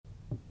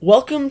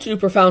Welcome to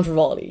Profound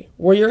Frivolity.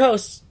 We're your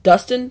hosts,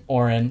 Dustin,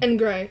 Oren, and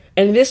Gray.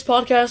 And in this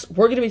podcast,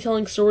 we're going to be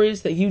telling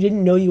stories that you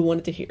didn't know you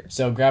wanted to hear.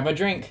 So grab a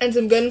drink. And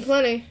some good and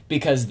plenty.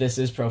 Because this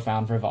is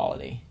Profound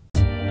Frivolity.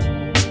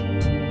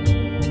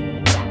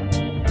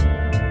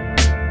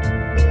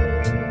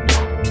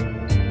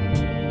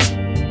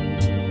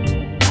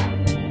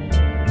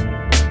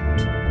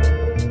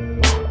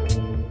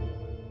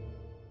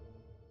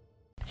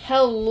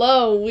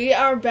 Hello, we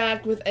are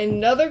back with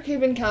another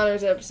Creep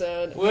Encounters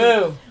episode.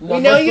 Woo! We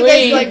know you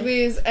guys like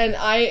these, and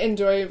I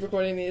enjoy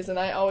recording these, and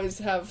I always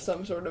have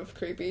some sort of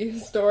creepy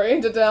story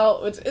to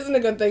tell, which isn't a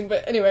good thing,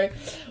 but anyway.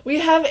 We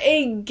have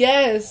a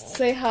guest.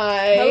 Say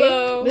hi.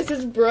 Hello. This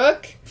is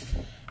Brooke,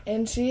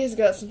 and she has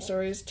got some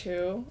stories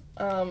too.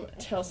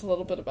 Tell us a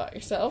little bit about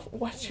yourself.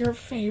 What's your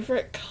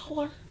favorite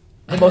color?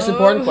 The most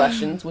important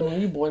questions. When were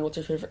you born? What's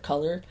your favorite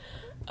color?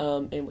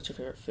 And what's your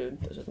favorite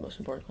food? Those are the most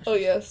important questions. Oh,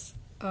 yes.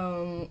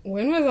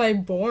 When was I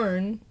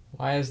born?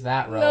 Why is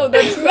that No,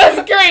 relevant? that's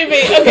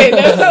creepy. Okay,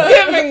 no,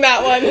 skipping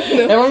that one.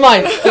 Never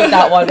mind. Skip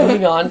that one.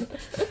 Moving on.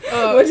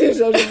 What's your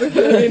social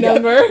security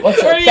number?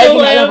 What's Where your do you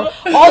live? number?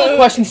 All the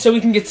questions so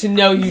we can get to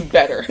know you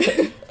better.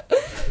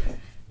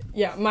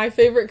 Yeah, my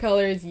favorite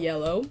color is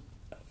yellow.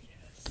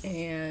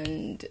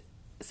 And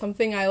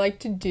something I like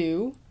to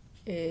do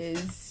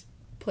is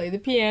play the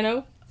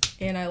piano,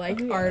 and I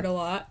like art a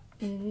lot.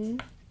 Mm-hmm.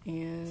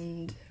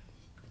 And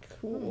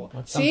Cool.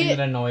 What's something that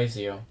annoys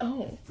you?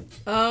 Oh.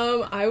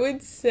 I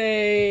would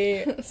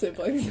say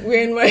Siblings.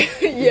 when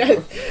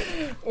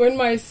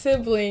my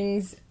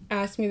siblings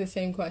ask me the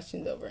same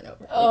questions over and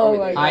over. Oh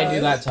my god. I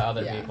do that to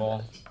other Yeah.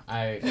 people.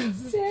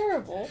 It's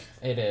terrible.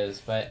 It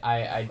is, but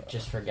I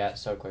just forget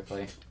so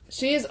quickly.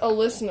 She is a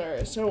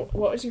listener, so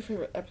what was your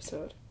favorite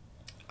episode?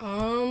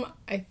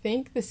 I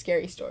think the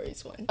scary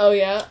stories one. Oh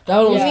yeah? That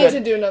one We was need good.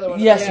 to do another one.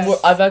 of Yes,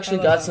 those. I've actually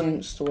I love got that some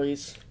one.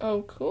 stories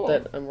Oh, cool.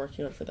 that I'm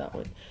working on for that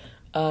one.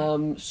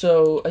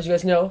 So, as you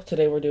guys know,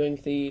 today we're doing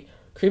the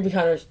Creep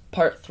Encounters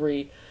Part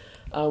 3.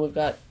 We've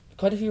got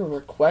quite a few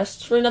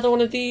requests for another one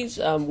of these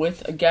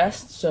with a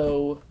guest,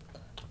 so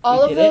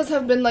All of did those it.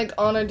 have been, like,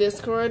 on our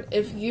Discord.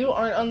 If you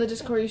aren't on the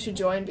Discord, you should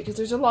join, because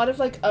there's a lot of,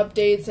 like,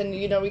 updates, and,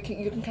 you know, you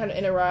can kind of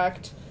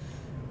interact.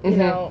 You Mhm.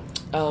 know,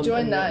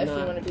 join and that if you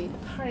whatnot. want to be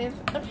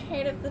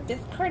part of the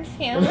Discord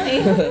family.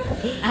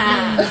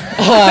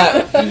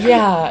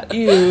 Yeah,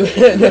 you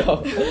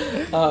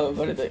know,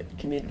 what is it,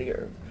 community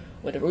or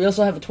whatever. We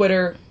also have a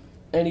Twitter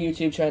and a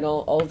YouTube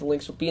channel. All of the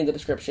links will be in the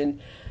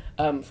description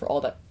for all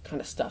that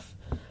kind of stuff.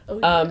 Oh,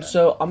 yeah.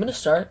 So I'm gonna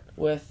start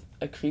with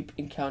a creep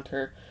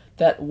encounter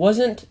that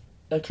wasn't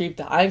a creep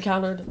that I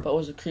encountered, but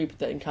was a creep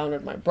that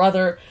encountered my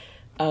brother,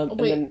 and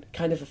Wait. then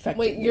kind of affected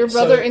Wait, me. your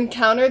brother So,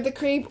 encountered the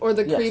creep, or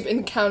the Yes. creep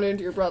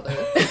encountered your brother?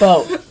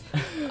 both.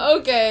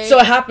 Okay. So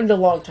it happened a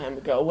long time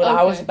ago when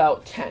I was Okay.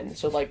 about 10,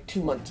 so like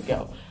 2 months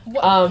ago.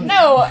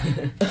 No.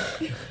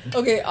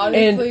 Okay,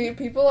 honestly,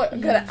 people are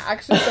gonna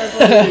actually start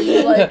believing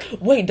you, like,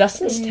 Wait,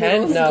 Dustin's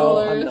 10? middle No,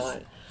 I'm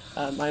schoolers.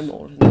 not. I'm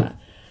older than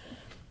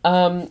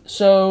that.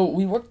 So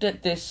we worked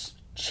at this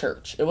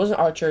church. It wasn't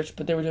our church,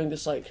 but they were doing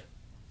this like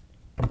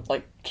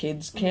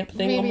kids camp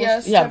thing. VBS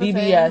almost. Yeah, type of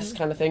VBS thing.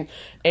 kind of thing.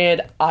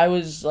 And I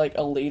was like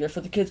a leader for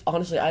the kids.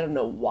 Honestly, I don't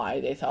know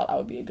why they thought I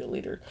would be a good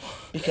leader,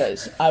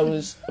 because I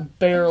was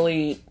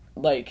barely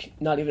like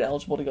not even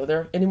eligible to go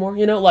there anymore.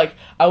 You know, like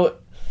I would.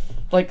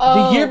 Like,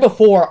 Oh. the year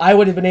before, I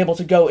would have been able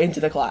to go into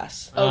the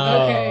class.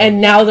 Okay.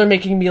 And now they're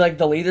making me, like,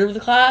 the leader of the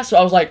class. So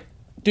I was like,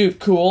 dude,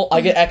 cool.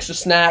 I get extra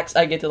snacks.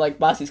 I get to, like,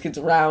 boss these kids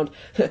around.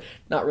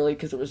 Not really,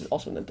 because there was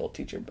also an adult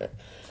teacher, but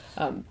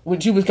when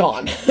she was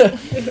gone.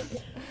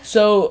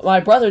 So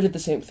my brother did the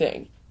same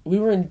thing. We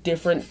were in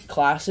different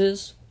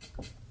classes.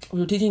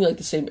 We were teaching, like,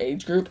 the same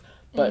age group,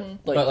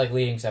 but, But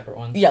leading separate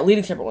ones? yeah,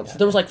 leading separate ones.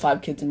 There was, like,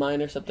 5 kids in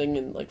mine or something,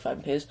 and, like, 5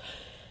 in his.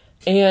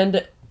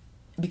 And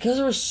because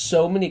there were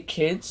so many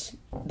kids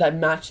that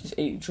matched this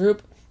age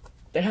group,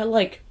 they had,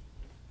 like,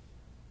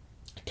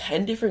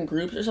 10 different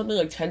groups or something,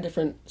 like 10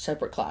 different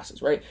separate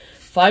classes, right?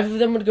 5 of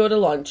them would go to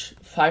lunch,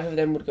 5 of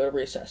them would go to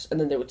recess, and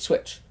then they would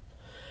switch.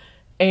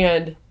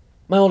 And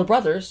my older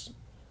brother's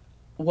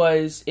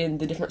was in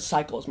the different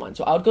cycle as mine.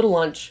 So I would go to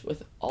lunch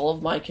with all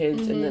of my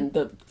kids and then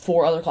the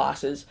 4 other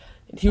classes,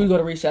 and he would go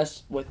to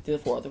recess with the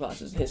 4 other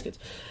classes and his kids.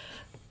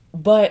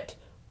 But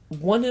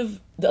one of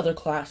the other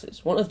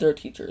classes, one of their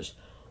teachers,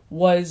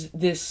 was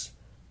this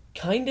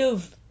kind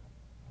of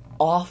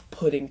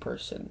off-putting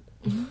person.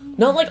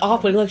 Not like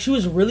off-putting, like she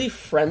was really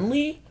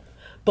friendly,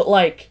 but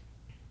like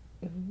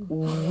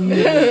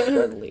weird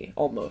friendly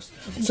almost.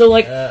 So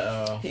like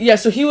Uh-oh. yeah,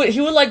 so he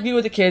would like be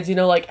with the kids, you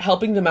know, like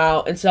helping them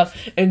out and stuff,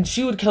 and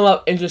she would come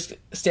up and just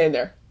stand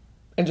there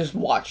and just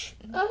watch.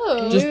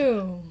 Oh, Just-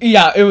 Ew.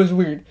 Yeah, it was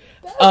weird.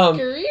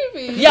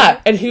 creepy.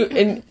 Yeah, and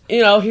you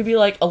know, he'd be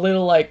like a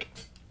little like,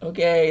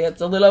 okay,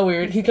 it's a little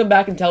weird. He'd come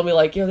back and tell me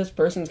like, this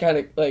person's kind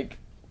of like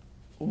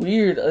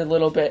weird a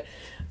little bit.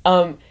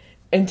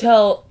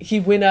 Until he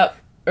went up,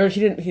 or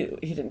he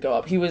didn't go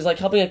up. He was like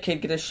helping a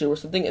kid get a shoe or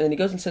something, and then he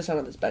goes and sits down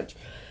on this bench.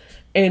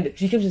 And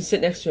she comes and sits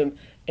next to him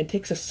and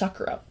takes a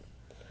sucker out.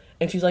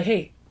 And she's like,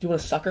 hey, you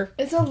want a sucker?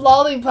 It's a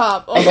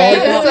lollipop. Okay,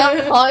 lollipop?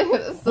 stop calling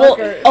it a Well,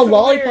 sucker. a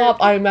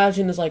lollipop, I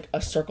imagine, is like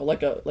a circle,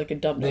 like a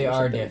dum-dum. They or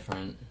are something.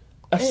 different.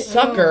 A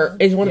sucker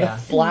is one Yeah. of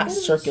the flat,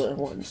 circular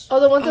ones. Oh,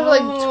 the ones that are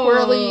like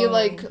twirly,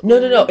 like.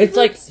 No. It's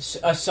like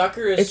A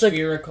sucker is It's like-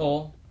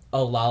 spherical.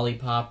 A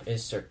lollipop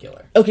is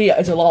circular. okay, yeah,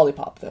 it's a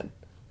lollipop then,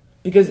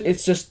 because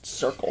it's just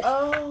circle.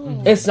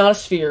 Oh. It's not a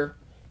sphere.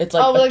 It's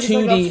like Oh, a like it's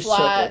like a 2D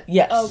flat- circle.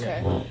 Yes,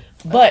 Okay.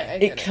 but Okay, I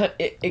it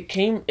get it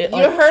came. It, You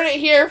like, heard it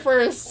here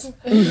first.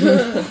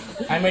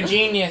 I'm a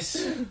genius.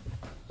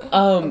 You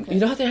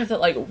know how they have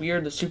that like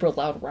weird, super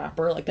loud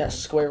wrapper, like that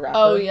square wrapper.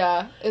 Oh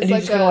yeah, And it's you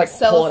like just a kinda, like,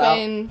 pull it out.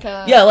 cellophane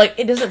kind of. Yeah, like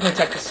it doesn't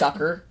protect the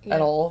sucker Yeah.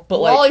 at all, but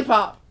like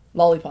Lollipop.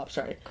 lollipop.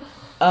 Sorry.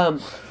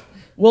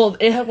 Well,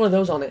 it had one of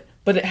those on it,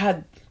 but it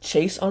had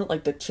Chase on it,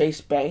 like the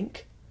Chase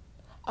Bank.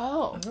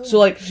 Oh. So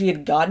like she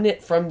had gotten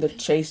it from the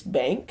Chase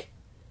Bank,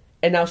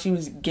 and now she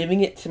was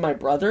giving it to my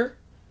brother,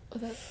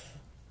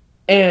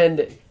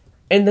 and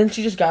then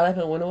she just got up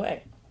and went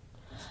away.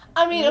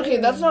 I mean, okay,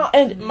 that's not.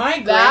 And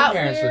My That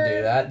grandparents would weird.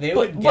 do that. They but,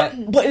 would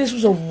get. but this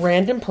was a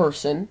random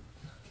person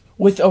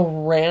with a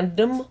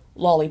random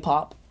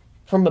lollipop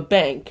from a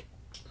bank,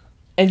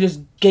 and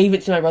just gave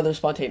it to my brother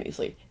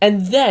spontaneously.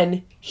 And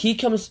then he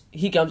comes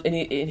and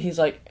he's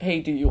like, "Hey,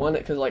 do you want it?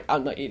 Because like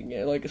I'm not eating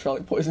it. Like it's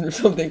probably poison or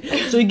something."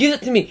 So he gives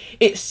it to me.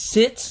 It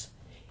sits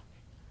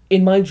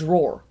in my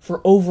drawer for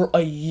over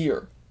a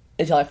year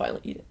until I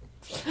finally eat it.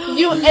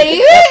 You ate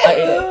it? I ate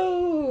it.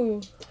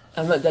 Oh.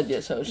 I'm not dead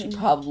yet, so she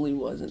probably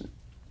wasn't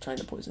trying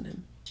to poison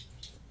him.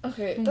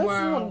 Okay, that's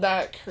Wow. not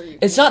that creepy.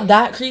 It's not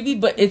that creepy,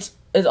 but it's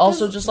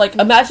also just like,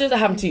 imagine if that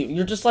happened to you.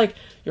 You're just like,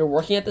 you're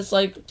working at this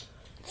like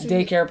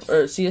daycare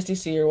or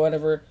CSDC or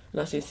whatever.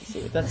 Not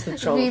CSDC. That's the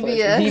trauma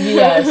place.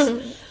 VBS.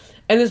 VBS.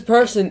 And this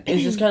person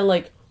is just kind of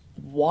like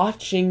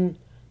watching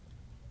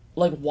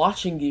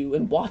you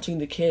and watching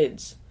the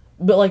kids,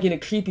 but like in a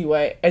creepy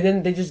way. And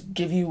then they just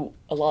give you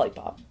a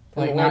lollipop.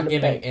 from Like a not random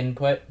giving bank.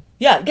 input.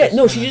 Yeah, Just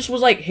no, she kinda- just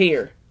was like,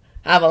 "Here,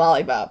 have a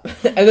lollipop,"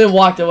 and then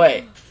walked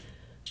away.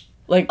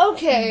 Like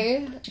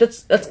Okay.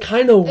 that's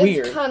kind of It's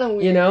weird. kinda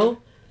weird. you know.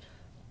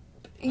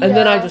 And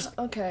then I just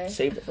Okay.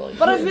 saved it for like.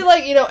 But I feel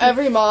like,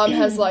 every mom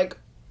has like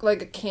a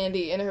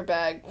candy in her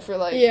bag for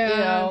like,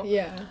 Yeah.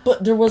 Yeah.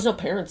 But there was no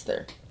parents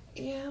there.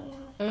 Yeah. Well,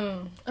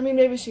 Oh. I mean,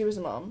 maybe she was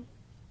a mom.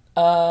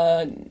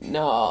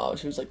 No,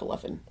 she was like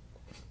 11.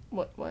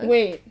 What?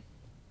 Wait.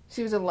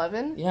 She was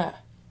 11? Yeah.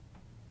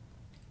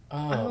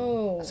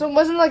 Oh. Oh. So it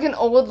wasn't like an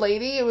old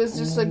lady, it was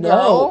just a No,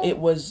 girl? it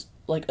was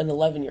like an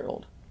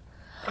 11-year-old.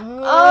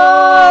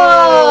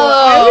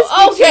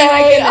 Oh,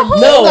 okay.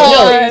 Hold No,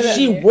 on. no,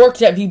 she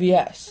worked at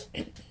VBS.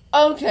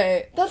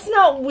 Okay, that's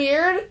not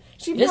weird.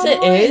 She Yes, it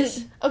probably-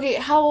 is. Okay,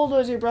 how old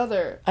was your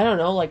brother? I don't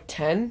know, like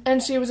 10.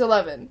 And she was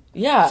 11.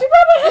 Yeah. She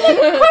probably had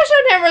like, a crush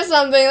on him or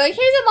something. Like,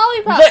 here's a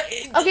lollipop.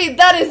 But- Okay,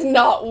 that is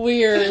not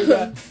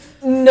weird.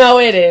 No,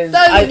 it is.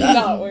 That is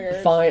not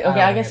weird. Fine.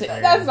 Okay, I guess think it.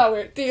 it's That's not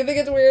weird. Do you think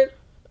it's weird?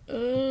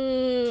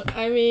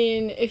 I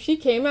mean, if she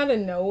came out of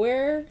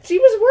nowhere, She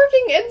was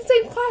working in the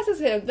same class as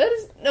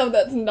him.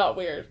 That's not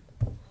weird.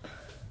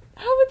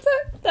 How is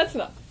that? That's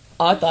not.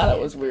 I thought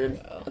it was weird.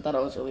 I thought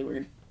it was really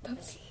weird.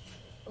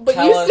 But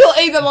Tell you us- still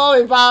ate the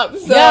lollipop,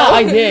 so. Yeah,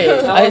 I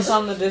did. Tell I- us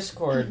on the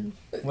Discord.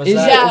 Was Is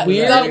Yeah, it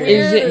weird? is that Is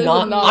weird or it is it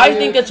not? not I weird?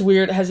 think it's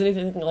weird. Has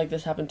anything like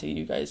this happened to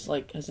you guys?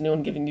 Like, has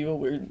anyone given you a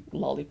weird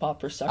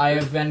lollipop or sucker? I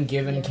have been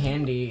given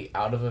candy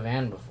out of a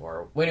van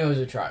before. When it was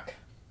a truck.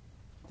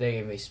 They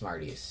gave me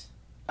Smarties.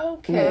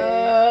 Okay.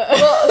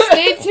 Well,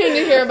 stay tuned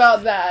to hear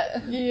about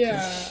that.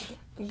 yeah.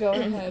 Go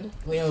ahead.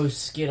 When it was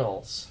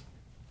Skittles.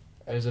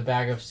 It was a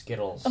bag of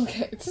Skittles.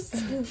 Okay.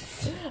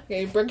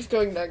 Okay, Brooke's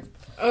going next.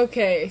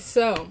 Okay,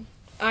 so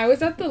I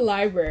was at the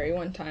library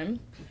one time.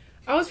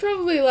 I was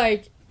probably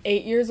like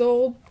 8 years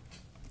old,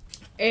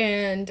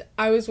 and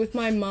I was with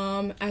my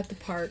mom at the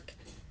park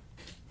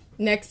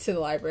next to the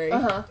library.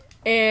 Uh-huh.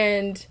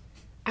 And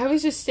I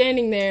was just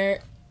standing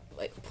there,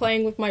 like,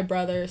 playing with my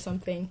brother or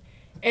something.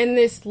 And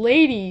this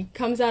lady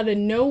comes out of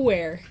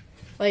nowhere,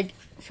 like,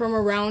 from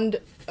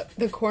around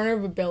the corner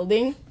of a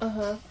building.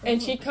 Uh-huh.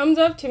 And she comes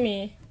up to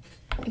me,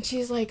 and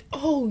she's like,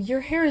 "Oh,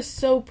 your hair is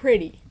so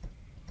pretty."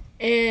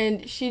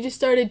 And she just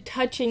started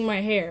touching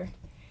my hair.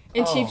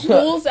 And she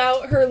pulls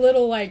out her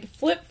little, like,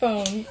 flip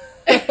phone.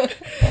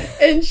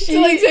 And she...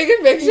 To, like, take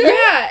a picture?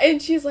 Yeah,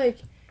 and she's like,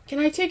 "Can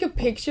I take a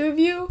picture of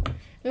you?"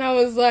 And I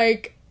was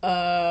like,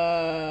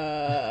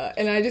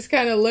 and I just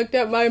kind of looked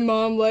at my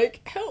mom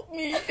like, "Help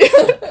me." Is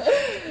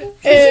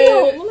she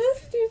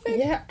homeless, do you think?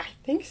 Yeah, I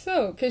think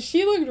so, because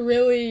she looked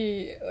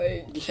really,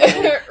 like,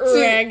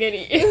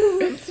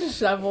 raggedy.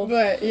 Shovel.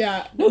 But,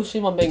 yeah. No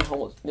shame on being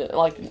homeless.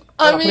 Like, I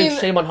I'm not putting mean-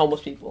 shame on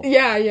homeless people.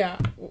 Yeah, yeah.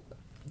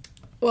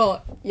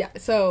 Well, yeah,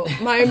 so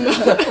my mom...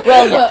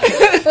 Well,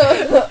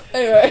 yeah.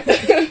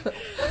 Anyway.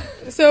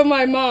 So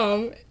my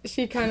mom,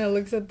 she kind of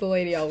looks at the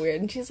lady all weird,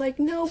 and she's like,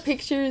 "No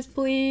pictures,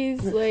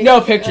 please." Like,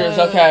 No pictures,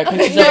 okay.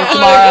 Pictures no of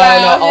tomorrow,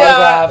 no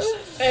autographs, yeah.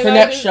 autographs. And Her I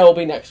next just- show will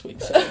be next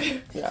week, so,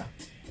 yeah.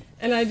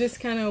 And I just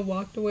kind of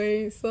walked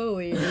away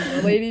slowly. And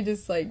the lady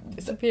just, like,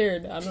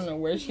 disappeared. I don't know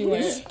where she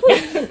went.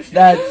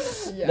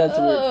 That's weird.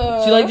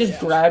 Oh. She like just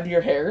grabbed your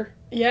hair.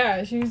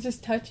 Yeah, she was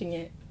just touching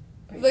it.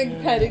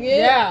 Like, petting it?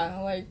 Yeah,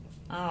 like,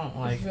 I don't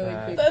like really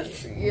that. creepy.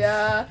 That's,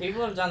 yeah.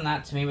 People have done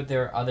that to me, but there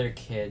were other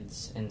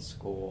kids in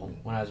school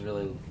when I was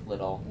really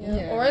little.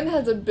 Yeah. Oren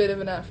has a bit of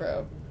an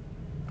afro.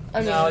 I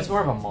mean, No, it's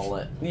more of a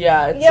mullet.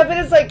 Yeah. It's yeah, but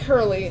it's like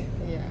curly.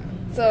 yeah.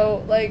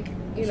 So, like,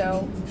 you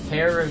know.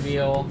 Hair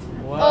reveal.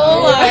 Whoa.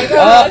 Oh my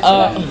gosh.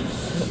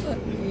 Uh-oh.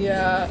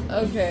 Yeah,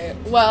 okay.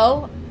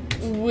 Well,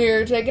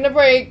 we're taking a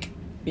break.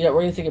 Yeah,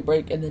 we're gonna take a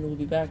break and then we'll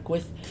be back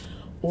with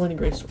Oren and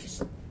Grace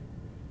stories.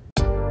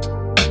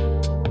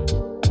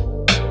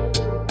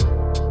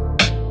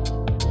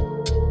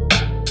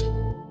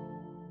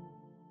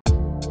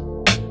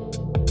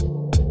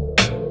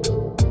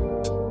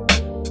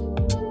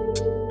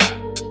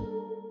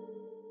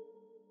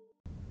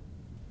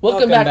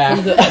 Welcome back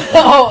from the.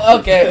 Oh,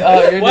 okay.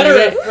 You're What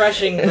doing a it.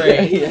 refreshing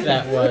break Yeah.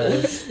 that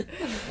was.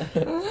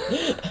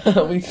 I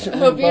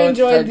hope you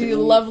enjoyed the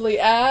lovely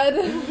ad.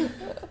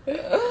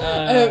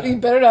 I hope you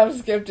better not have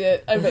skipped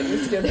it. I bet you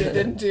skipped it,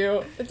 didn't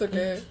you? It's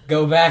okay.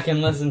 Go back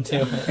and listen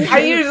to it. I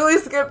usually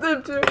skip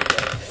them too.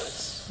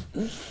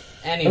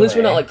 Anyway. At least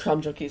we're not like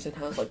Crumb Junkies and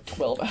have like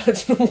 12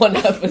 ads in one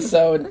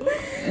episode.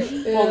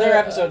 Well, their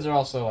episodes are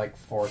also like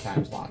 4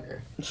 times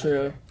longer.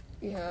 True.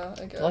 Yeah,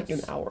 I guess. Like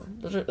an hour.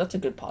 That's a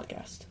good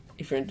podcast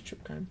if you're into true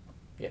crime.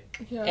 Yeah.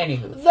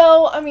 Anywho.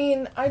 Though, I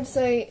mean, I'd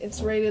say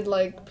it's rated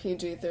like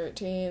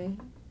PG-13.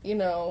 You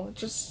know,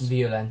 just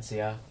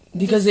Violencia.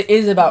 Because it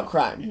is about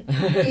crime.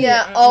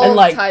 yeah, all And,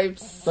 like,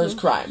 types. There's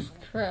crime.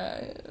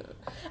 Crime.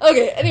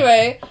 Okay,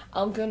 anyway,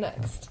 I'll go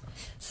next.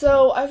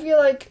 So, I feel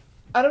like,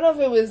 I don't know if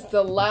it was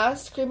the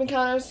last Creep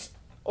Encounters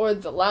or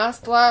the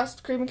last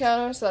Creep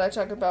Encounters that I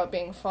talked about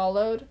being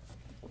followed.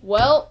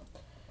 Well,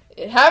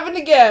 it happened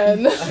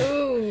again.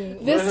 Ooh.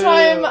 This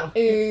time,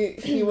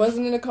 he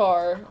wasn't in a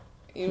car.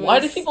 Why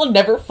do people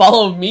never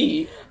follow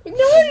me? No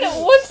one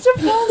wants to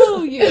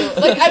follow you.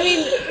 Like, I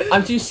mean...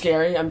 I'm too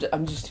scary. I'm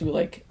just too,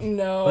 like...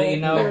 No. But you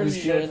know they're- who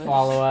should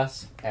follow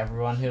us?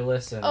 Everyone who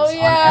listens. Oh,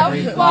 yeah. On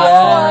every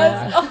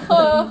Follow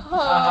platform.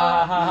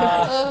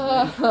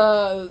 us.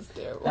 That's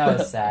terrible. That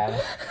was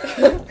sad.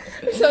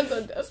 You sound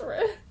so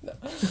desperate. No.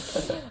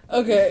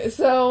 Okay,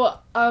 so,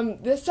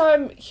 this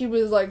time he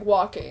was, like,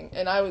 walking,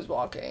 and I was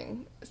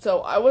walking.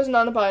 So, I wasn't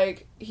on a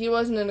bike, he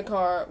wasn't in a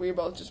car, we were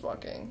both just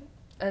walking.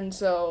 And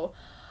so,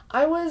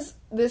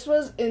 this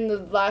was in the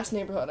last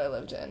neighborhood I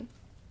lived in.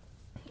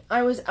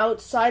 I was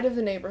outside of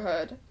the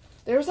neighborhood.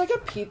 There was, like, a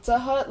Pizza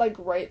Hut, like,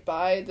 right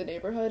by the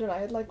neighborhood, and I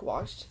had, like,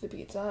 walked to the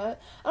Pizza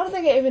Hut. I don't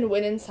think I even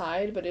went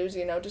inside, but it was,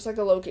 you know, just, like,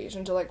 a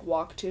location to, like,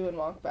 walk to and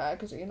walk back,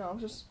 because, you know, I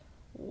was just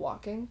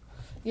walking,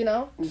 you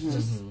know?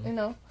 Just, you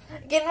know,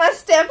 getting my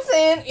steps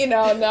in, you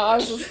know, no, I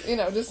was just, you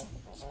know, just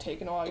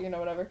taking a walk, you know,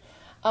 whatever.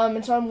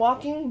 And so I'm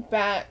walking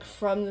back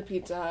from the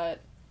Pizza Hut,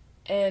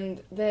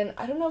 and then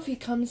I don't know if he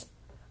comes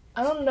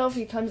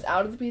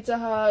out of the Pizza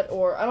Hut,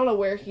 or I don't know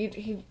where he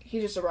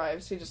just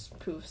arrives. He just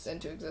poofs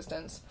into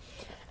existence.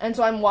 And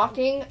so I'm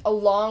walking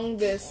along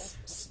this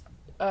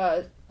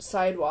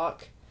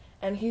sidewalk,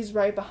 and he's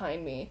right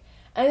behind me.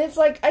 And it's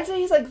like, I'd say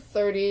he's like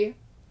 30,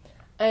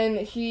 and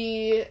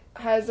he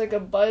has like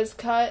a buzz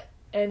cut,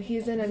 and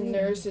he's in a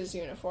nurse's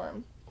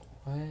uniform.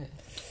 What?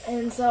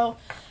 And so,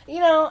 you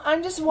know,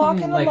 I'm just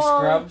walking Like along.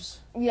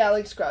 Scrubs? Yeah,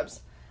 like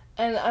Scrubs.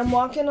 And I'm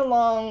walking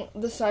along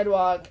the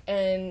sidewalk,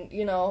 and,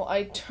 you know,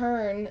 I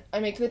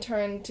make the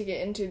turn to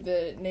get into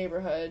the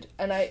neighborhood,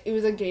 and it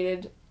was a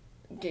gated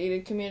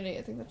community,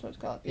 I think that's what it's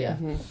called, yeah.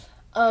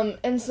 Mm-hmm.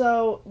 And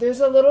so, there's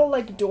a little,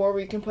 like, door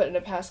where you can put in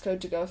a passcode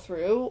to go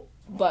through,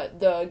 but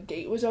the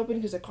gate was open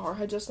because a car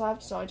had just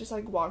left, so I just,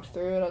 like, walked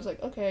through, and I was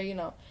like, okay, you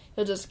know,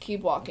 he'll just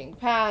keep walking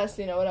past,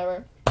 you know,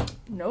 whatever.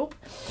 Nope.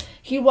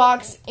 He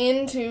walks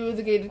into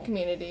the gated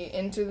community,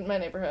 into my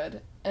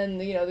neighborhood,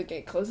 and, you know, the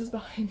gate closes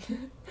behind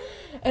him.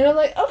 And I'm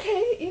like,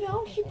 okay, you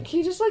know,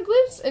 he just, like,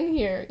 lives in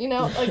here, you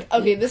know? Like,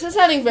 okay, this is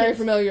sounding very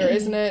familiar,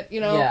 isn't it?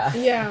 You know? Yeah.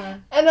 Yeah.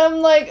 And I'm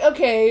like,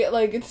 okay,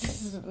 like,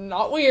 it's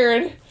not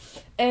weird.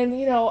 And,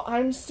 you know,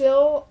 I'm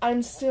still,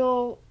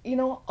 you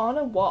know, on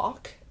a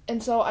walk.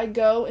 And so I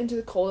go into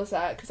the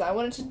cul-de-sac, because I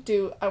wanted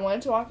to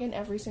walk in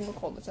every single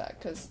cul-de-sac,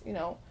 because, you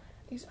know,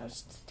 I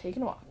was just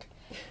taking a walk.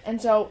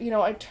 And so, you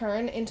know, I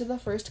turn into the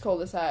first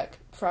cul-de-sac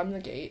from the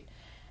gate,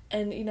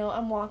 and, you know,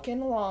 I'm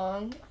walking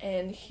along,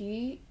 and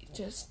he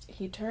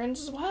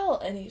turns as well,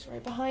 and he's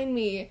right behind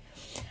me.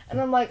 And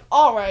I'm like,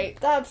 alright,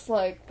 that's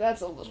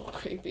a little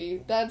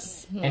creepy.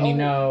 And you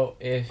know,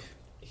 if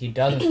he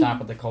doesn't stop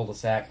at the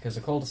cul-de-sac, because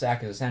the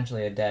cul-de-sac is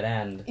essentially a dead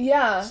end,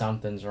 yeah.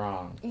 something's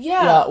wrong.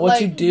 Yeah. What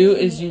like, you do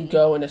is you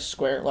go in a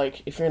square.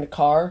 Like, if you're in a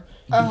car,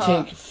 you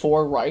Uh-huh. take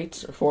 4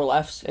 rights or 4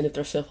 lefts, and if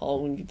they're still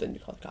following you, then you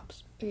call the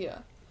cops. Yeah.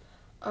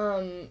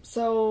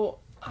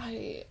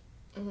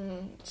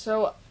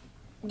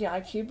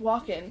 I keep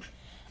walking.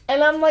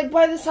 And I'm like,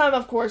 by this time,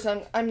 of course,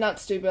 I'm not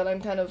stupid.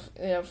 I'm kind of,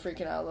 you know,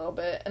 freaking out a little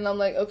bit. And I'm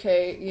like,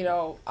 okay, you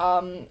know,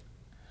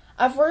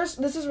 At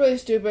first, this is really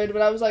stupid,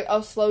 but I was like,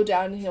 I'll slow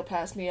down and he'll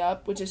pass me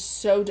up, which is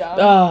so dumb.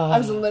 Ah. I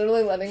was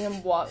literally letting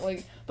him walk,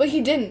 like, but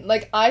he didn't.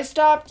 Like, I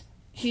stopped,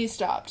 he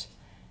stopped.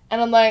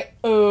 And I'm like,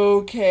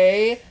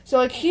 okay. So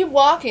I keep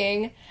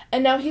walking,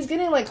 and now he's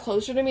getting, like,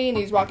 closer to me, and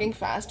he's walking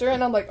faster,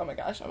 and I'm like, oh my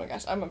gosh,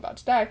 I'm about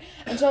to die.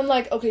 And so I'm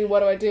like, okay,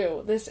 what do I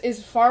do? This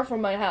is far from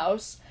my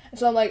house. And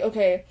so I'm like,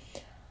 okay,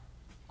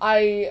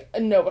 I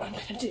know what I'm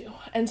gonna do.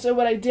 And so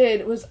what I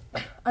did was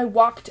I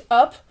walked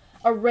up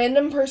a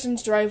random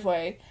person's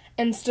driveway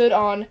and stood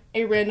on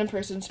a random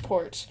person's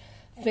porch,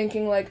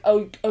 thinking like,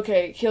 oh,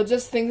 okay, he'll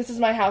just think this is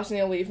my house and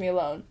he'll leave me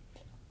alone.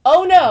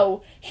 Oh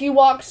no! He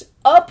walks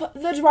up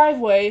the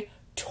driveway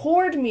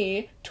toward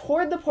me,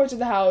 toward the porch of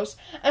the house,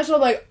 and so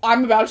I'm like,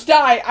 I'm about to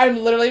die. I'm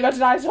literally about to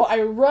die. So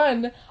I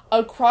run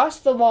across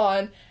the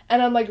lawn,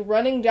 and I'm like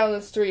running down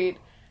the street,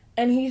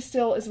 and he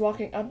still is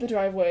walking up the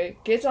driveway,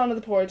 gets onto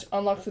the porch,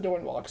 unlocks the door,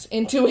 and walks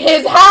into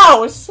his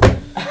house!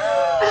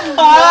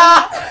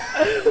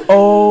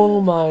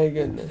 Oh my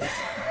goodness.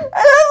 And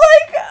I'm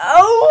like,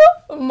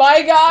 oh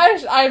my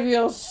gosh, I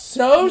feel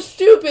so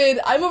stupid.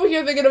 I'm over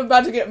here thinking I'm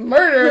about to get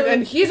murdered,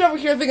 and he's over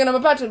here thinking I'm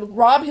about to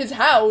rob his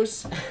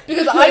house,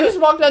 because I just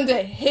walked onto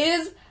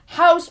his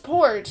house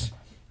porch,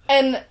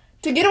 and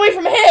to get away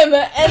from him,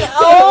 and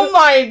oh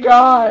my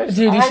gosh.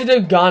 Dude, you should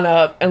have gone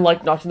up and,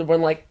 like, knocked on the door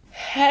and, like,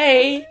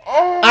 hey,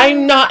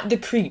 I'm not the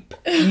creep.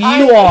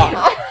 You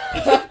are.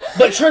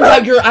 But turns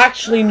out you're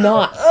actually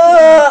not.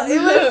 It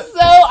was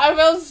I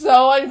felt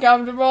so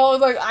uncomfortable. I was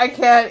like, I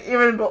can't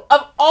even,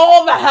 of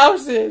all the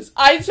houses,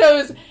 I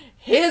chose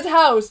his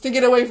house to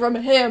get away from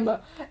him.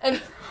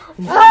 And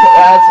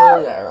That's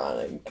really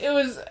ironic. it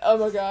was, oh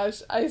my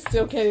gosh, I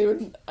still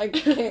I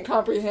can't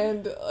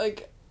comprehend,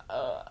 like,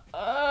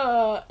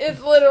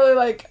 it's literally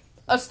like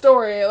a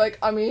story. Like,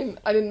 I mean,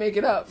 I didn't make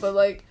it up, but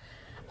like,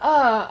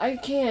 I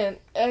can't,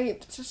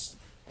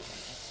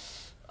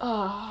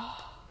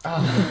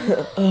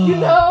 you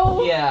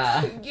know?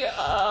 Yeah.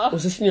 Yeah.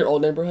 Was this in your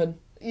old neighborhood?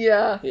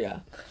 Yeah. Yeah.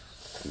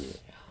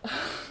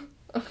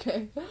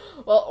 Okay.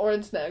 Well,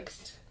 Oren's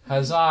next.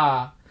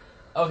 Huzzah!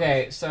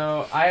 Okay,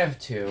 so I have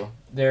two.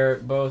 They're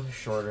both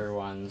shorter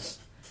ones.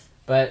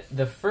 But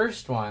the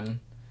first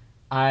one,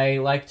 I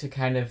like to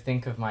kind of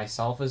think of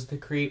myself as the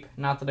creep.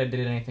 Not that I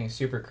did anything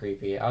super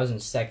creepy. I was in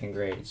 2nd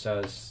grade, so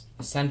I was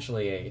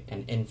essentially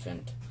an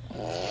infant.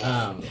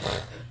 So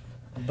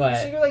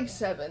But, you're like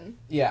 7.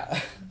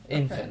 yeah,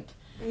 infant.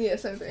 Yeah,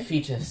 same thing.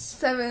 Fetus.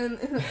 7.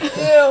 Ew,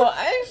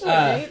 I actually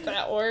hate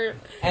that word.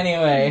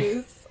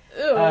 Anyway,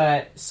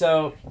 Ew.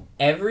 so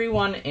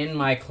everyone in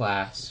my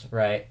class,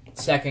 right,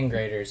 2nd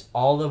graders,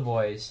 all the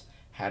boys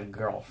had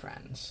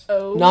girlfriends.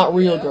 Oh, Not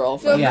real yeah.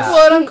 girlfriends. So, Yeah.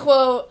 quote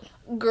unquote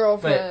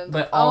girlfriend.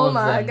 But all oh of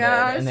my them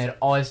gosh. did, and they'd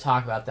always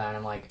talk about that, and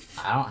I'm like,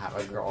 I don't have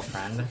a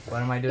girlfriend.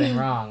 What am I doing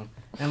wrong?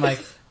 And I'm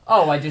like,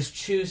 oh, I just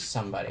choose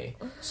somebody.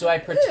 So I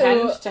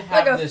pretend Ew, to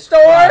have like a this store?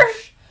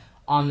 crush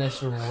on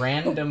this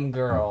random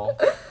girl.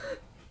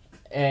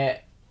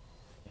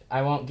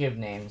 I won't give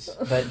names,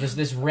 but just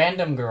this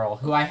random girl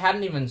who I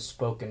hadn't even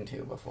spoken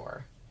to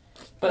before.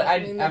 But I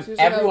mean, that's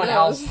usually how it everyone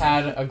else goes.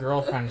 had a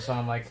girlfriend, so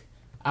I'm like,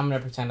 I'm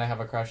gonna pretend I have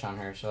a crush on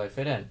her, so I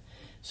fit in.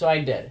 So I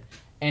did,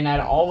 and I'd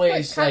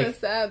always It's kind like of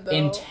sad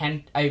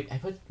though. I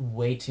put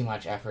way too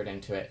much effort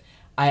into it.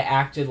 I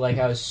acted like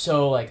I was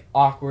so like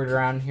awkward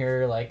around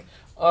here, like,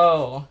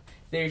 oh,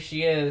 there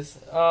she is.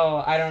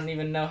 Oh, I don't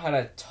even know how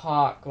to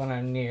talk when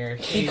I'm near.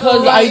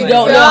 Because I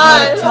don't know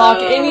how to talk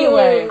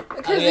anyway.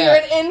 Because Yeah. you're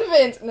an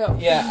infant. No.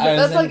 Yeah, I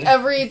was That's like in-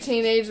 every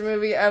teenage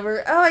movie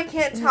ever. Oh, I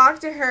can't talk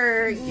to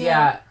her.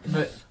 Yeah,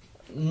 but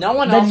no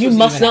one else. Then you was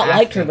must even not like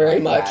her acting very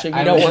like much that. if I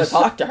you don't was want to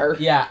just- talk to her.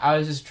 Yeah, I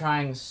was just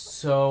trying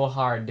so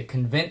hard to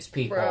convince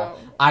people Bro.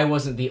 I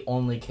wasn't the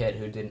only kid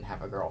who didn't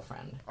have a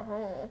girlfriend,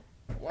 Oh.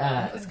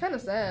 Wow. It's kind of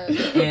sad.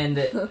 and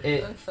it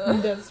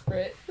I'm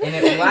desperate. and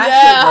it lasted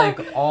Yeah.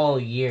 like all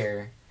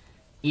year.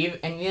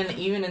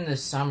 Even in the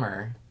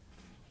summer,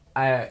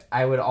 I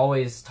would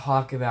always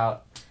talk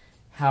about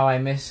how I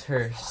miss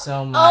her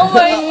so much. Oh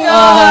my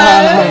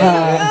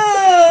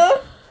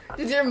god!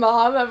 Did your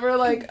mom ever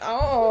like,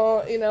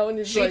 oh, you know, when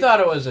you She like,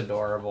 thought it was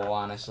adorable,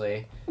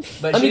 honestly,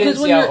 but I she mean, 'cause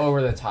didn't when see how you're-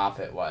 over the top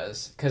it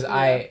was. Because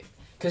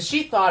Yeah.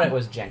 she thought it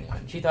was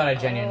genuine. She thought I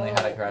genuinely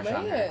had a crush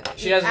on her. man.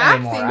 She doesn't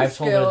Acting anymore. I've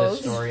told her this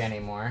skills. story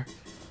anymore.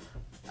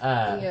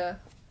 yeah.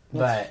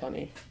 That's But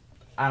funny.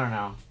 I don't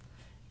know.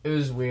 It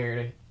was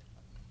weird.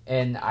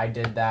 And I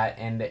did that,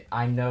 and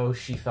I know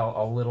she felt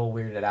a little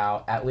weirded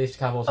out at least a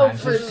couple of Oh,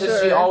 times. for she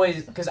sure.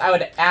 always, because I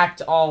would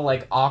act all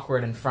like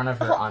awkward in front of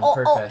her on Oh, oh,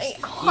 purpose, hey,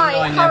 even hi, though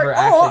I how never are-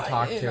 actually oh,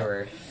 talked you to know.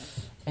 her.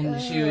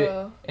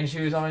 And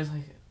she was always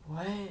like,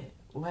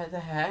 what the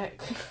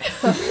heck?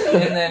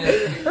 And then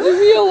Leave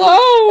me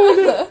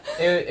alone!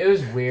 it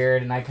was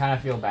weird, and I kind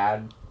of feel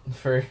bad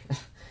for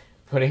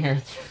putting her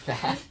through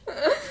that.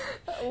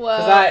 Well,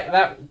 Because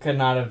that could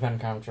not have been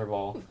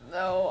comfortable.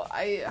 no,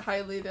 I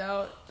highly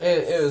doubt.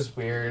 It was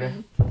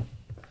weird.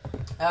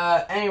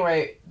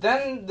 Anyway,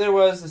 then there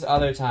was this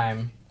other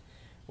time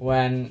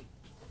when,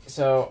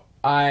 so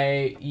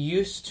I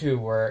used to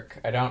work,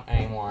 I don't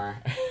anymore,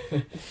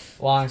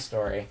 long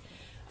story,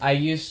 I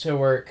used to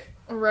work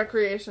A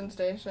recreation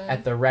station.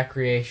 at the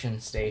recreation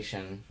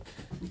station.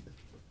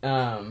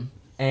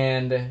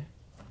 And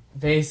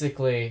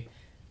basically,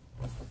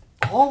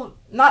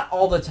 not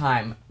all the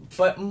time,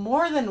 but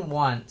more than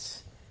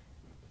once,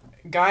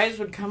 guys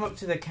would come up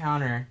to the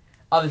counter,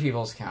 other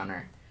people's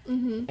counter,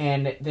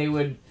 and they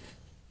would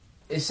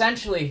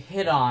essentially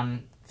hit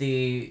on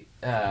the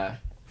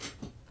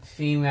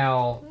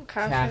female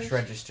cash Cashiers.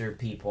 register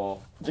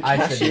people. The I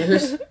should-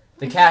 cashiers.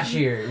 The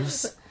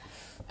cashiers.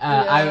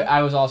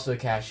 I was also a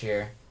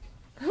cashier.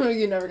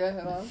 You never got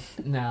hit on.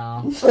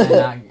 No,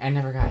 I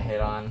never got hit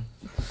on.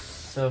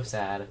 So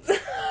sad.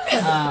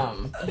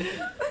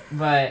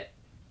 But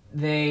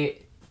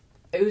it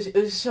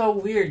was so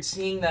weird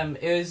seeing them.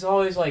 It was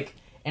always like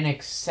an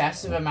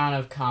excessive amount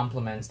of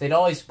compliments. They'd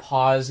always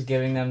pause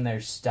giving them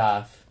their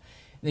stuff.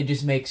 They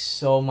just make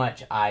so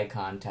much eye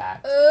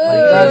contact.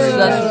 That's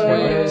weird.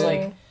 weird. It was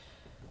like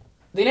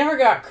they never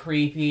got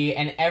creepy,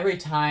 and every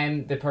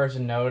time the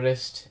person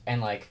noticed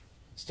and like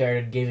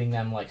started giving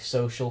them like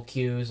social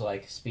cues,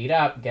 like speed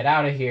up, get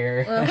out of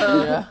here,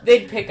 Yeah.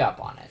 they'd pick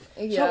up on it.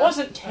 So Yeah. it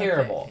wasn't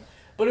terrible,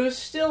 but it was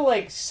still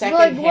like Like,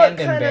 secondhand what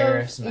kind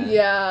embarrassment.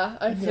 Yeah,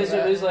 I feel Because it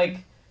that. was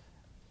like,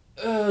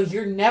 oh,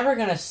 you're never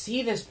gonna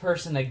see this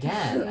person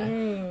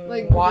again.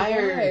 Like, why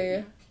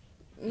are-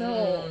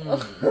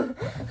 No.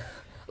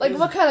 Like,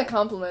 what kind of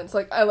compliments?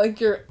 Like, I like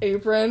your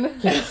apron.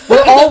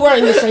 We're all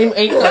wearing the same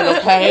apron, It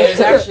okay? was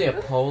actually a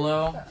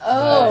polo.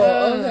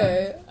 Oh,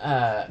 okay.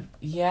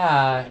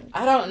 Yeah,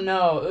 I don't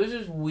know. It was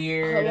just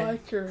weird. I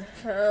like your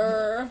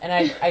hair. And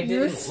I You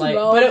didn't like,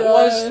 smell but it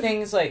was good.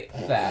 things like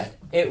that.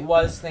 It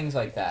was things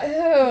like that.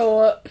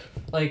 Ew.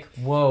 Like,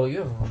 whoa, you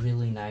have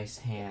really nice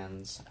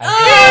hands.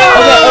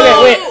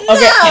 Okay, wait. Okay,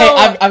 No!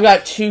 hey, I've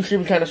got two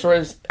creepy kind of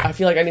stories. I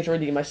feel like I need to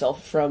redeem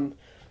myself from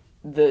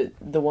the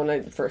one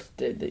I first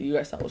did that you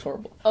guys thought was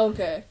horrible.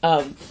 Okay.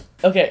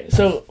 Okay,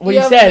 so what Do you you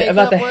have said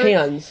about the makeup work?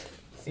 hands,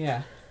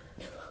 Yeah.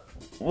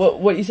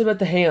 what you said about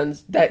the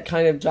hands, that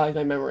kind of jogged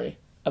my memory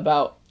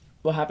about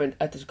what happened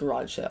at this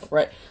garage sale,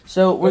 right?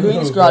 So we're doing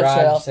this Ooh, garage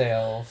sale,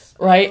 sales.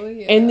 right? Oh,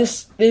 yeah. And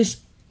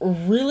this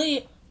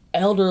really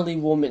elderly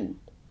woman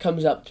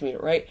comes up to me,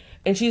 right?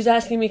 And she's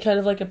asking me kind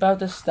of like about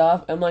this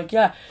stuff. I'm like,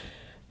 yeah.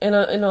 And I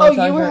Oh, was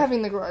telling you were her-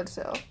 having the garage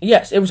sale.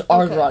 Yes, it was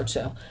our Okay. garage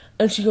sale.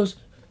 And she goes,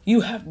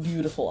 "You have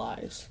beautiful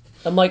eyes."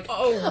 I'm like,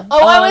 Oh,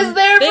 I was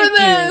there thank for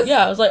this. you.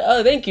 Yeah, I was like,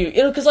 "Oh, thank you."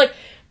 You know, because like,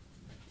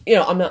 you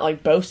know, I'm not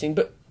like boasting,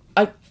 but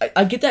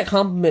I get that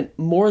compliment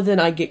more than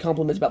I get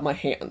compliments about my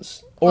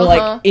hands or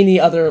like any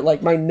other,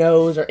 like my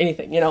nose or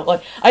anything. You know,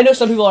 like I know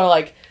some people are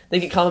like they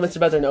get compliments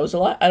about their nose a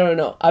lot. I don't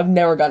know. I've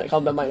never gotten a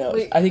compliment about my nose.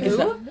 Wait, I think who? it's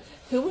not.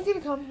 Who would get a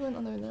compliment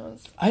on their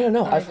nose? I don't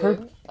know. I've I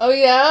heard. do. Oh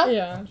yeah.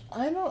 Yeah.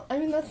 I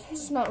mean, that's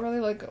just not really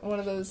like one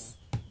of those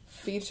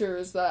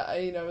features that I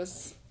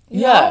is.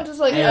 Yeah. Just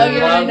like I oh,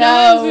 your love-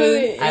 nose.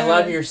 really- I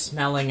love your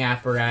smelling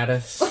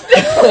apparatus.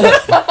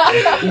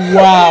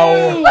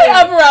 Wow. My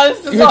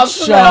apparatus does Your not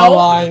smell.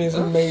 jawline is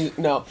amazing.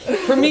 No,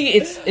 for me,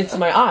 it's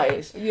my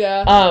eyes.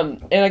 Yeah.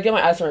 And I get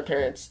my eyes from my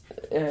parents,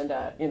 and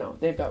you know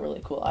they've got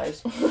really cool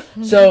eyes.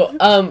 So,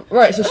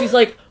 right. So she's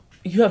like,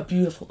 "You have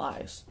beautiful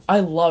eyes. I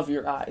love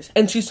your eyes,"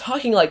 and she's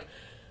talking like,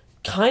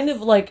 kind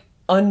of like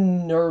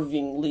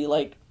unnervingly,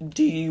 like,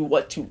 "Do you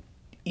want to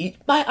eat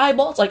my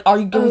eyeballs? Like, are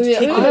you going to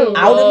take I them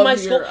out of love my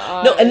your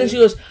skull?" No, and then eyes. she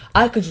goes,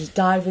 "I could just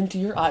dive into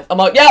your eyes." I'm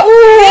like, "Yeah, there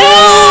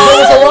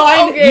was a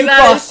line. Okay, you that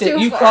crossed is it.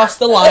 too You far. crossed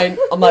the line."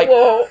 I'm like,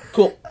 Whoa.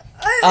 "Cool."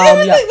 It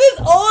was yeah. like this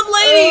old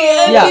lady,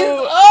 and Yeah.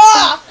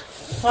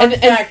 he's Fun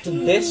And- fact,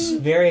 this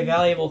very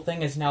valuable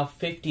thing is now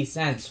 50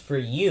 cents for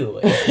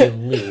you if you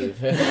leave.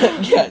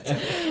 Yes.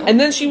 And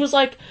then she was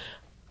like,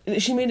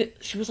 she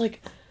was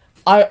like,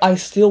 I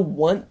still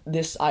want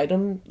this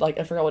item. Like,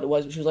 I forgot what it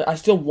was, but she was like, I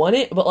still want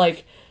it, but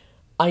like,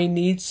 I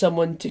need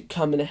someone to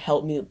come and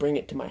help me bring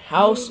it to my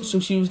house.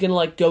 So she was gonna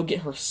like go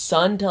get her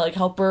son to like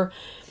help her.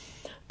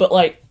 But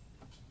like,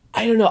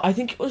 I don't know. I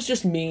think it was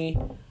just me.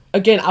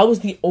 Again, I was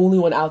the only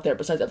one out there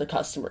besides other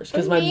customers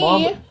because my Me.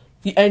 mom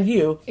and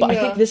you. But I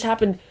Yeah. think this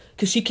happened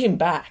because she came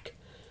back.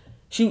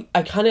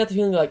 I kind of got the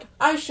feeling like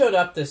I showed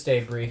up this day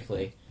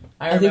briefly.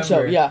 I think so.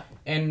 remember, Yeah,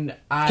 And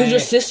because your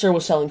sister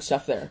was selling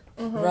stuff there.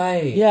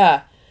 Right.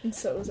 Yeah. and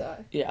so was I.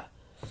 Yeah,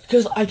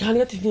 because I kind of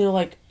got to feeling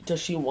like, does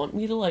she want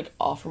me to like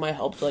offer my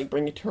help to like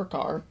bring it to her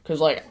car? Because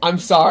like, I'm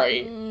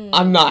sorry,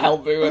 I'm not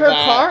helping with Her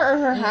that. car or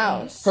her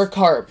house? Her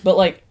car, but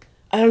like,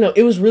 I don't know.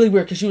 It was really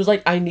weird because she was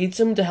like, I need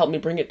someone to help me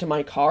bring it to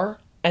my car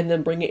and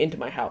then bring it into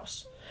my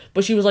house.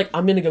 But she was like,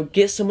 I'm gonna go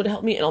get someone to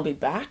help me and I'll be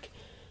back.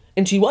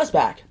 And she was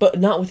back, but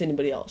not with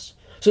anybody else.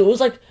 So it was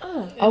like,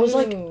 I was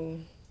like, Ooh.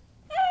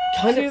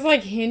 kind She of. was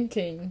like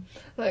hinting.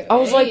 Like, I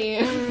was like, hey.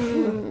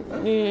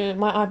 Yeah,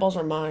 my eyeballs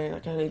are mine. I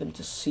kind of need them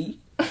to see.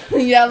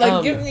 yeah, like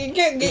Um, you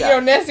can't get yeah.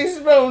 your nasty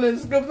spoon and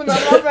scoop them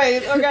out of my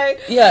face, okay?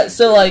 Yeah,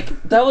 so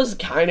like that was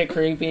kind of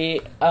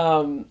creepy,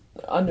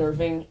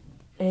 unnerving,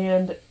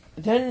 and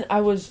then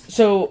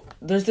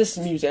there's this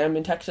museum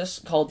in Texas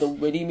called the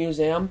Whitty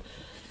Museum.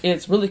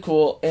 It's really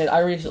cool, and I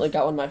recently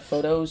got one of my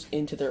photos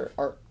into their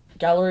art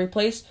gallery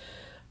place.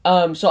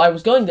 So I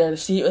was going there to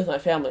see it with my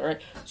family,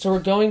 right? So we're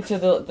going to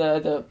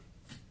the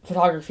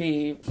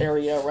photography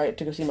area, right,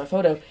 to go see my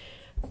photo.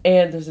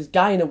 And there's this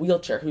guy in a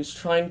wheelchair who's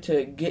trying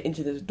to get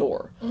into this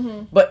door.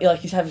 Mm-hmm. But, like,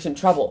 he's having some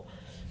trouble.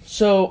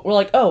 So we're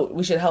like, oh,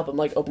 we should help him,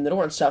 like, open the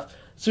door and stuff.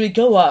 So we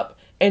go up,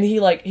 and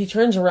he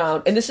turns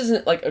around. And this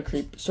isn't, like, a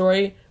creep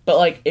story, but,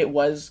 like, it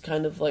was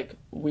kind of, like,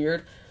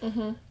 weird.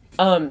 Mm-hmm.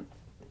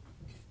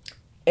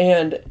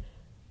 And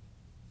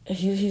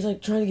he's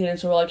like trying to get in,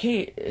 so we're like,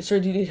 hey, sir,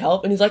 do you need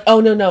help? And he's like,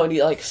 oh, no, and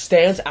he like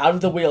stands out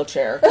of the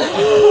wheelchair.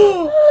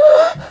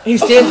 he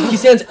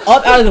stands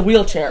up out of the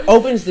wheelchair,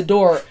 opens the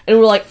door, and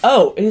we're like,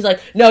 oh, and he's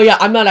like, no, yeah,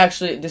 I'm not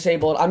actually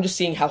disabled, I'm just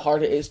seeing how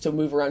hard it is to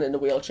move around in a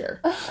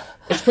wheelchair.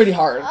 It's pretty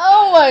hard.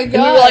 Oh my god.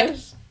 And we were like,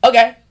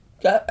 okay,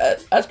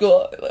 that's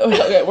cool,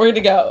 okay, we're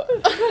gonna go.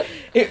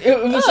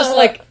 It was just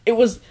like, it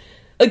was,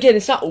 again,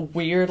 it's not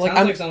weird.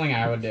 Sounds like something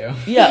I would do.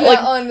 Yeah,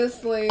 like,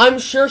 honestly. I'm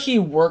sure he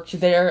worked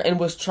there and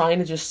was trying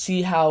to just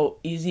see how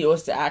easy it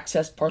was to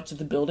access parts of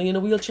the building in a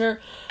wheelchair.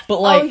 But,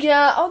 like... Oh,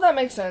 yeah. Oh, that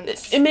makes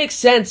sense. It makes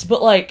sense,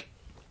 but, like,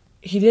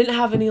 he didn't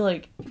have any,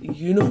 like,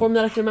 uniform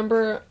that I can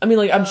remember. I mean,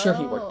 like, I'm sure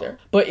he worked there.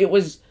 But it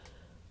was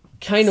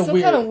kind of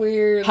weird. kind of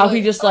weird. How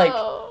he just, like...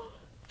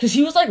 Because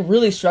he was, like,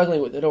 really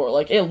struggling with the door.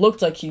 Like, it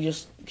looked like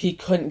he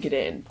couldn't get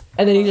in.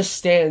 And then he just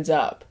stands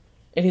up.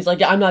 And he's like,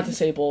 yeah, I'm not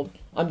disabled.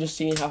 I'm just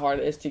seeing how hard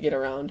it is to get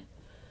around.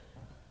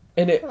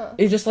 And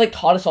it just, like,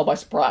 caught us all by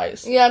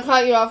surprise. Yeah,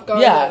 caught you off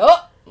guard. Yeah. Like,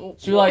 oh.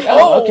 So you're like,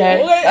 oh,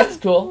 okay, that's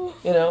cool,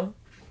 you know?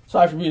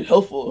 Sorry for being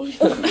helpful.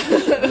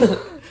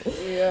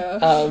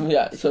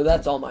 Yeah. So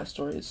that's all my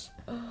stories.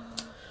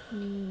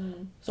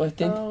 So I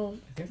think... I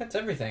think that's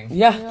everything.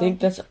 Yeah, I think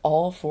that's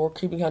all for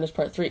Creepy Encounters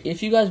Part 3.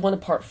 If you guys want a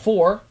Part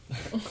 4,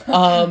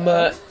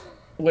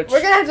 which...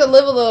 We're gonna have to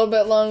live a little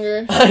bit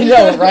longer. I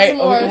know, right?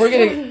 We're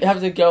gonna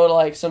have to go to,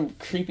 like, some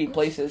creepy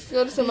places.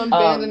 Go to some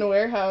abandoned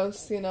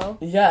warehouse, you know?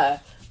 Yeah.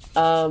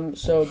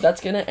 So that's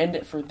gonna end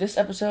it for this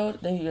episode.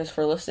 Thank you guys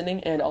for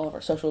listening, and all of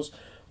our socials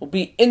will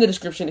be in the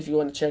description if you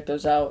want to check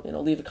those out. And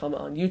I'll leave a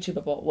comment on YouTube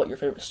about what your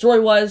favorite story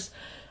was.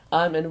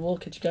 And we'll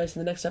catch you guys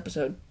in the next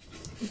episode.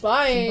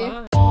 Bye.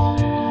 Bye.